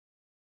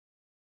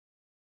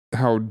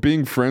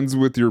being friends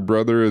with your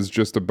brother is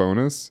just a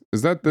bonus?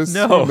 Is that this?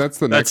 No, that's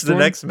the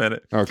next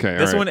minute. Okay,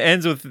 this one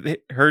ends with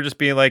her just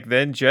being like,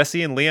 then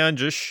Jesse and Leon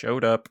just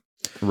showed up.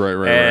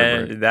 Right.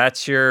 And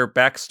that's your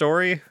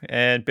backstory.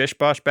 And bish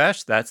bosh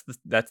bash, that's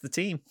the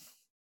team.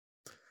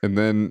 And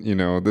then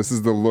this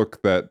is the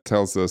look that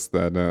tells us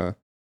that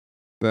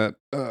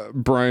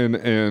Brian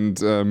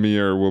and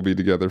Mia will be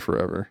together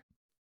forever.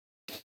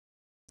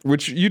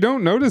 Which you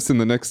don't notice in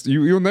the next.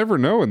 You'll never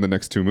know in the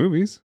next 2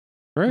 movies,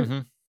 right? Mm-hmm.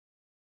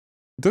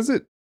 Does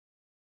it?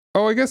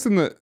 Oh, I guess they're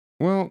not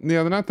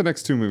the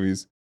next 2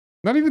 movies.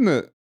 Not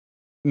even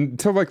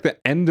until like the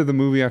end of the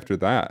movie after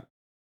that.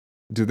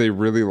 Do they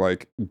really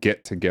like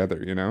get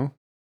together,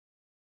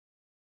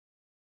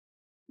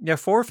 Yeah,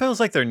 4 feels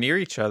like they're near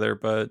each other,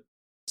 but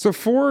so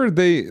 4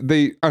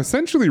 they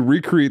essentially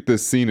recreate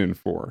this scene in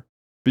 4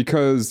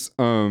 because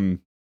in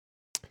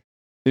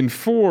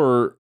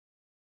 4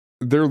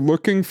 they're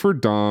looking for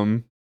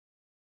Dom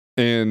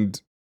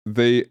and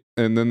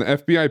then the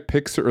FBI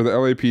picks her, or the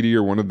LAPD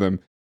or one of them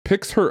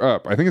picks her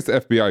up. I think it's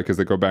the FBI because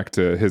they go back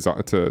to his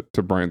to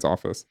Brian's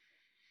office.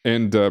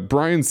 And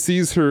Brian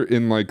sees her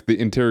in like the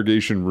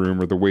interrogation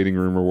room or the waiting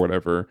room or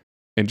whatever,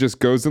 and just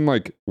goes and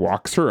like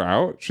walks her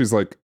out. She's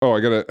like, "Oh, I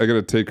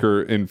gotta take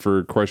her in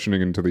for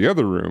questioning into the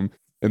other room,"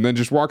 and then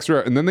just walks her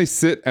out. And then they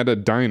sit at a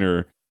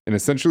diner and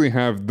essentially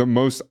have the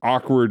most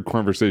awkward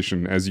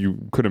conversation as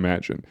you could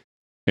imagine.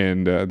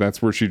 And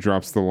that's where she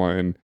drops the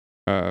line,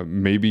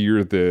 "Maybe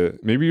you're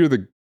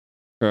the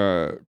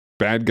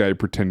bad guy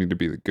pretending to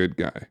be the good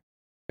guy."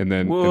 And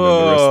then the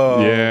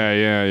rest,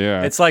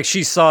 yeah. It's like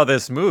she saw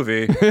this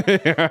movie.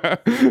 Yeah.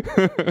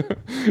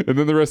 And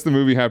then the rest of the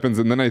movie happens,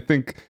 and then I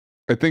think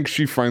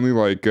she finally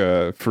like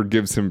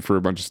forgives him for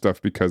a bunch of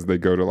stuff because they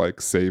go to like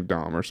save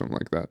Dom or something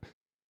like that.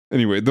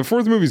 Anyway, the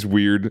 4th movie's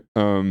weird.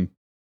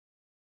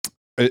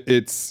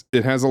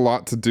 It has a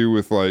lot to do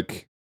with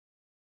like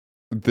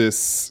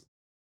this.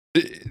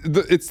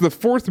 It's the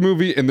 4th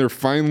movie, and they're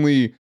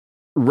finally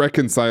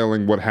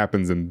reconciling what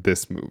happens in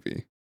this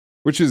movie.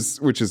 Which is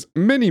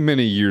many,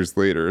 many years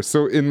later.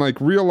 So in like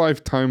real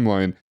life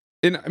timeline,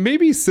 and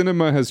maybe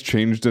cinema has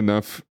changed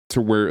enough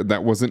to where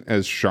that wasn't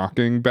as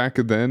shocking back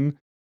then.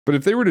 But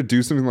if they were to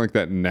do something like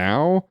that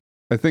now,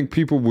 I think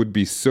people would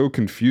be so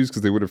confused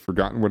because they would have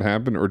forgotten what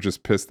happened, or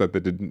just pissed that they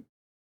didn't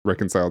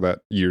reconcile that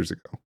years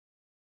ago.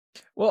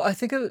 Well, I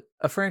think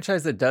a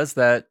franchise that does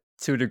that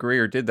to a degree,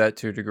 or did that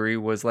to a degree,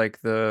 was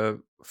like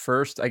the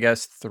first, I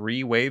guess,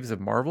 3 waves of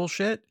Marvel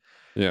shit.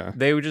 Yeah.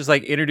 They would just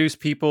like introduce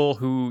people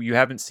who you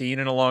haven't seen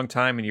in a long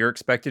time, and you're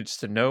expected just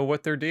to know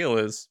what their deal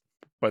is.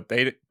 But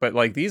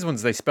like these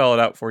ones, they spell it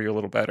out for you a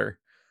little better.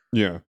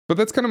 Yeah. But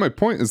that's kind of my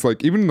point, is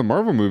like, even in the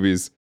Marvel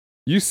movies,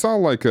 you saw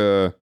like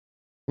a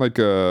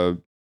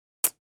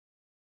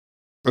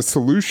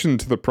solution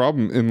to the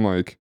problem in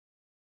like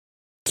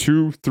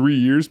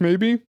 2-3 years,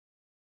 maybe.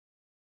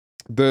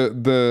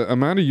 The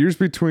amount of years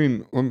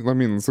between,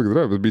 let's look it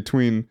up.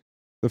 Between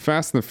the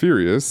Fast and the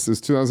Furious is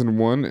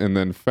 2001, and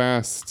then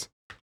Fast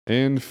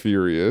and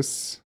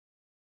Furious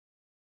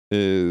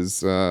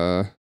is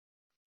okay,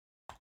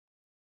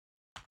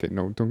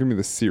 no, don't give me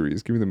the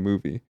series, give me the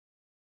movie.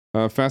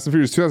 Fast and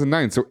Furious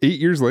 2009, so 8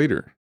 years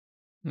later.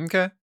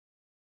 Okay.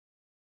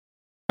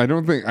 I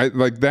don't think I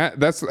like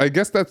that. I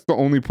guess that's the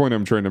only point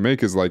I'm trying to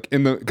make, is like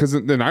because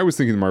then I was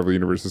thinking the Marvel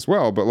Universe as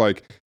well, but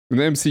like in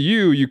the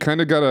MCU, you kind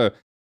of got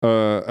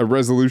a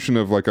resolution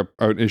of like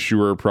an issue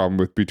or a problem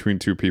with between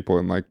two people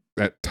in like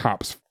at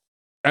tops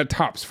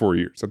 4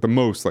 years, at the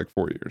most like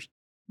 4 years.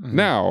 Mhm.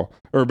 Now,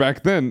 or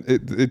back then,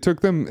 it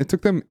took them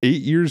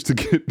 8 years to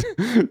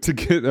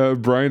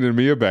get Brian and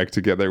Mia back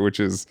together, which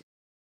is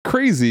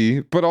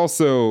crazy. But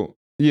also,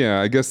 yeah,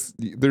 I guess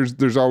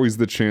there's always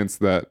the chance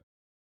that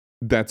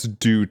that's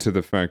due to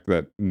the fact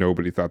that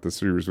nobody thought the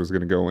series was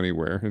going to go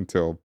anywhere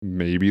until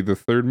maybe the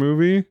third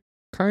movie,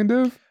 kind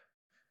of.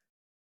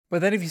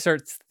 But then if you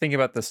start thinking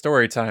about the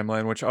story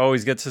timeline, which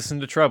always gets us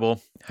into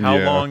trouble, how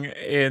Yeah. long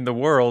in the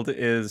world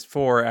is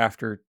 4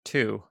 after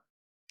 2?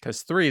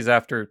 Because 3 is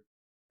after,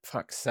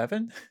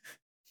 7?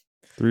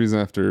 3's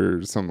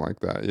after something like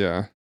that,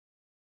 yeah.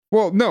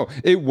 Well, no,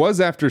 it was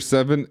after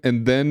 7,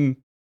 and then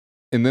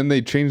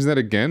they changed that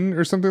again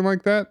or something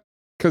like that.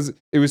 Because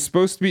it was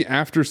supposed to be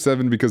after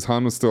 7 because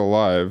Han was still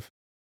alive,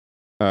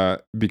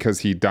 because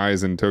he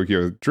dies in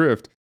Tokyo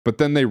Drift. But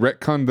then they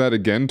retconned that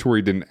again to where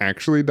he didn't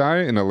actually die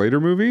in a later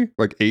movie,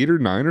 like 8 or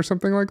 9 or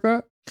something like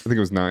that. I think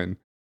it was 9.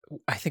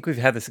 I think we've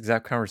had this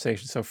exact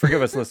conversation, so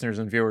forgive us, listeners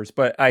and viewers.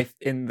 But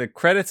in the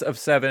credits of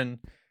 7,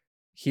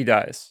 he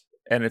dies,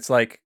 and it's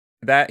like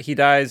that he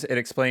dies. It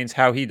explains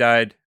how he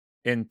died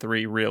in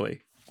 3,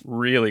 really,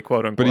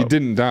 quote unquote. But he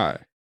didn't die.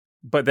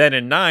 But then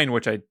in 9,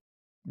 which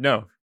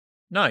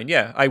 9,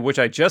 yeah, which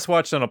I just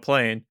watched on a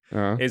plane,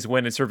 is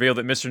when it's revealed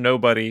that Mr.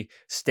 Nobody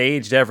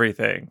staged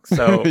everything.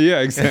 So yeah,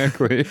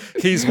 exactly.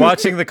 he's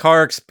watching the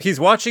car. He's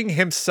watching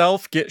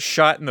himself get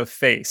shot in the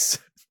face.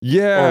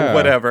 Yeah, or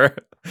whatever.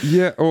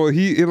 Yeah. Well,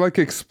 it like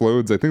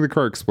explodes. I think the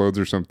car explodes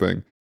or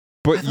something.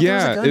 But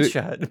yeah, it was a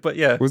gunshot. But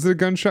yeah, was it a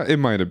gunshot? It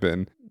might have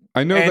been.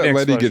 I know And that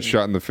Letty gets explosion.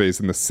 shot in the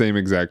face in the same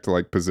exact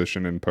like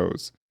position and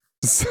pose.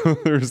 So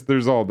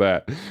there's all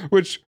that.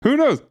 Which, who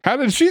knows? How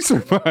did she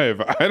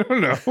survive? I don't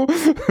know.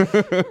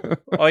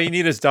 all you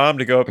need is Dom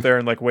to go up there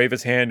and like wave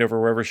his hand over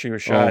wherever she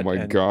was shot. Oh my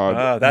and,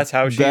 god. that's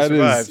how she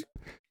survived.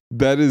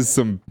 That is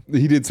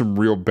he did some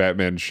real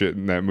Batman shit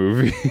in that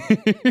movie.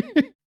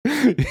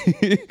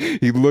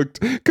 he looked,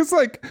 because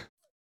like,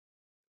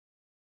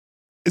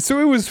 so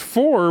it was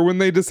 4 when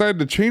they decided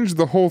to change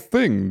the whole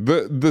thing.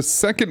 The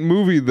second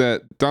movie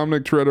that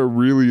Dominic Toretto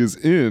really is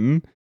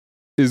in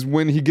is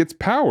when he gets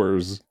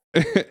powers.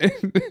 And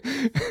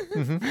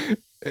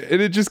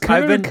it just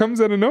kind of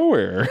comes out of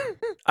nowhere.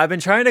 I've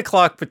been trying to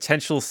clock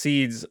potential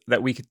seeds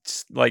that we could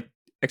like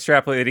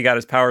extrapolate that he got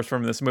his powers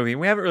from this movie. And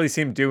we haven't really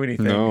seen him do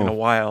anything in a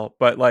while.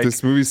 But like,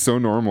 this movie's so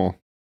normal.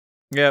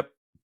 Yep.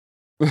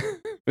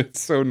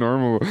 It's so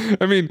normal.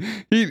 I mean,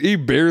 he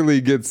barely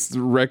gets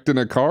wrecked in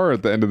a car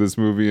at the end of this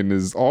movie and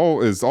is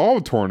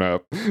all torn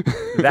up.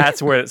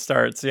 That's where it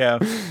starts. Yeah.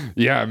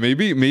 Yeah.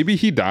 Maybe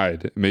he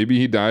died. Maybe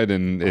he died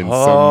in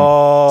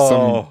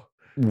some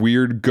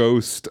weird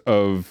ghost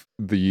of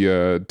the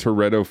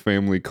Toretto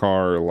family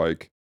car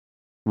like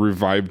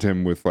revived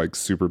him with like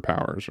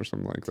superpowers or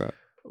something like that.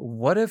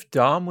 What if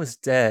Dom was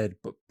dead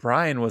but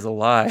Brian was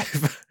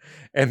alive?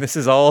 And this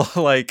is all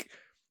like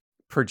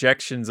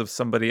projections of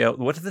somebody else.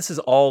 What if this is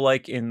all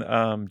like in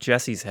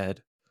Jesse's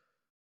head?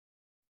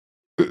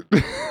 Okay.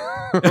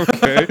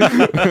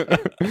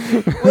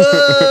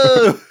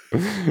 Whoa!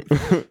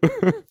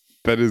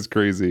 That is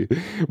crazy.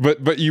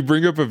 But you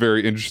bring up a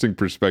very interesting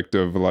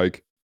perspective.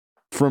 Like,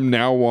 from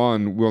now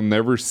on, we'll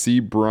never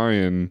see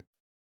Brian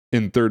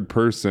in third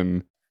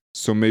person.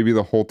 So maybe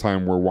the whole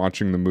time we're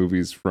watching the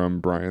movies from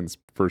Brian's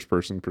first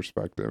person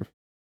perspective.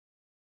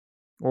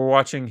 We're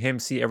watching him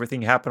see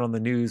everything happen on the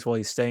news while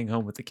he's staying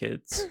home with the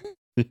kids.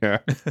 Yeah.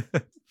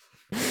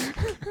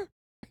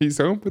 He's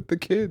home with the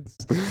kids.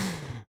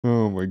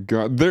 Oh my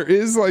god. There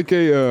is like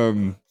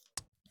a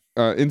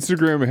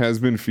Instagram has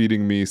been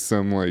feeding me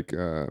some like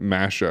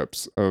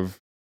mashups of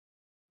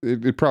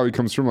it probably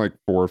comes from like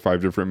 4 or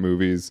 5 different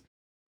movies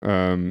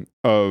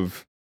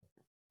of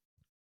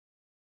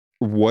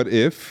what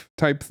if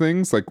type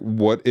things, like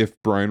what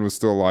if Brian was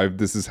still alive,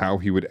 this is how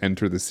he would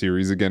enter the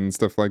series again and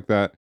stuff like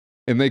that.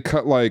 And they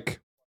cut like,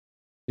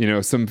 you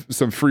know, some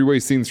freeway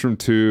scenes from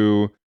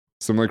 2,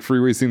 some like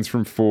freeway scenes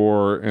from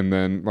 4, and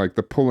then like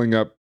the pulling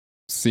up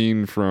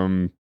scene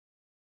from,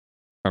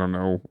 I don't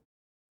know,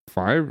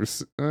 5 or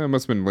it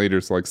must have been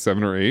later, so like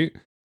 7 or 8.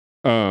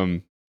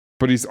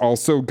 But he's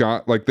also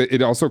got like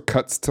it also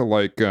cuts to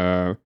like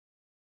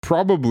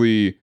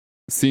probably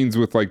scenes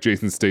with like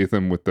Jason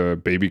Statham with the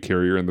baby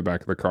carrier in the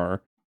back of the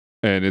car.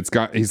 And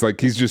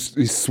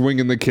he's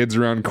swinging the kids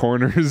around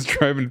corners,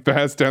 driving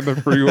fast down the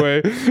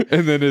freeway,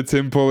 and then it's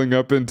him pulling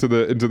up into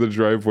the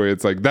driveway.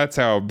 It's like, that's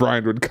how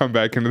Brian would come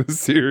back into the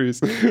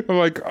series. I'm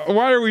like,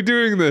 why are we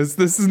doing this?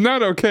 This is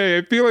not okay.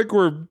 I feel like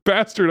we're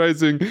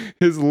bastardizing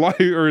his life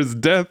or his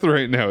death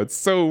right now. It's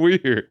so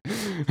weird.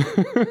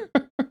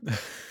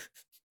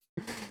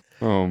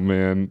 Oh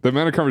man, the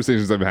amount of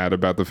conversations I've had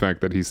about the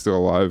fact that he's still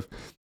alive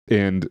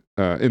and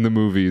in the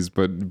movies,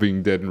 but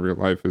being dead in real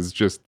life is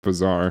just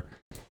bizarre.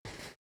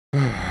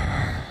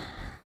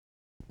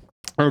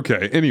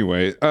 Okay,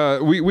 anyway,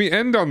 we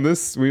end on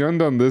this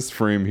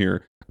frame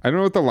here. I don't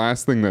know what the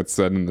last thing that's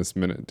said in this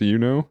minute. Do you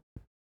know?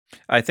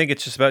 I think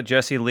it's just about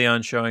Jesse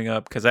Leon showing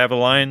up, because I have a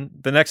line.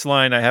 The next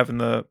line I have in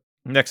the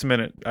next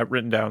minute I've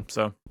written down.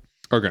 So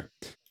okay,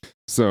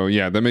 so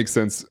yeah, that makes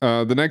sense.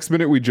 The next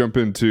minute we jump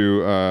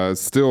into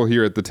still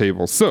here at the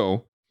table.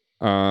 So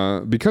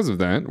because of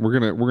that, we're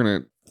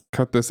gonna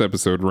cut this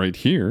episode right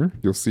here.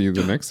 You'll see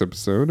the next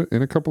episode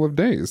in a couple of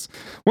days.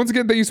 Once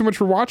again, thank you so much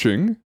for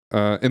watching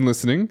and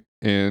listening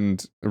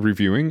and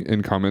reviewing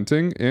and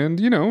commenting and,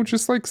 you know,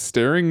 just like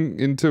staring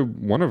into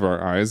one of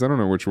our eyes. I don't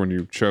know which one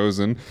you've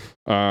chosen,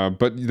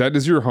 but that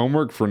is your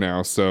homework for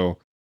now. So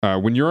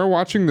when you are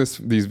watching these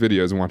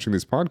videos and watching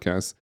these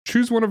podcasts,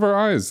 choose one of our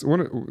eyes,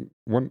 one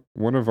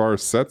of our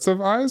sets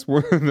of eyes.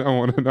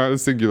 Not a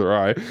singular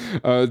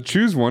eye.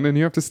 Choose one, and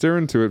you have to stare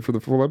into it for the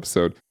full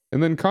episode.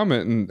 And then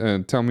comment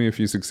and tell me if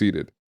you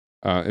succeeded.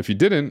 If you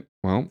didn't,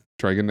 well,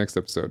 try again next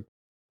episode.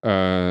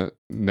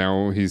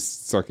 Now he's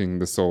sucking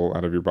the soul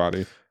out of your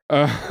body.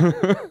 No,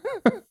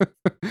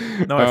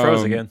 I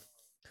froze again.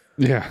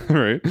 Yeah,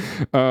 right.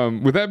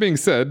 With that being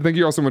said, thank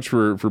you all so much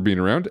for being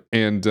around,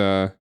 and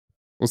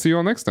we'll see you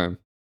all next time.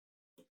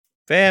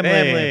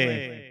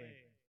 Family.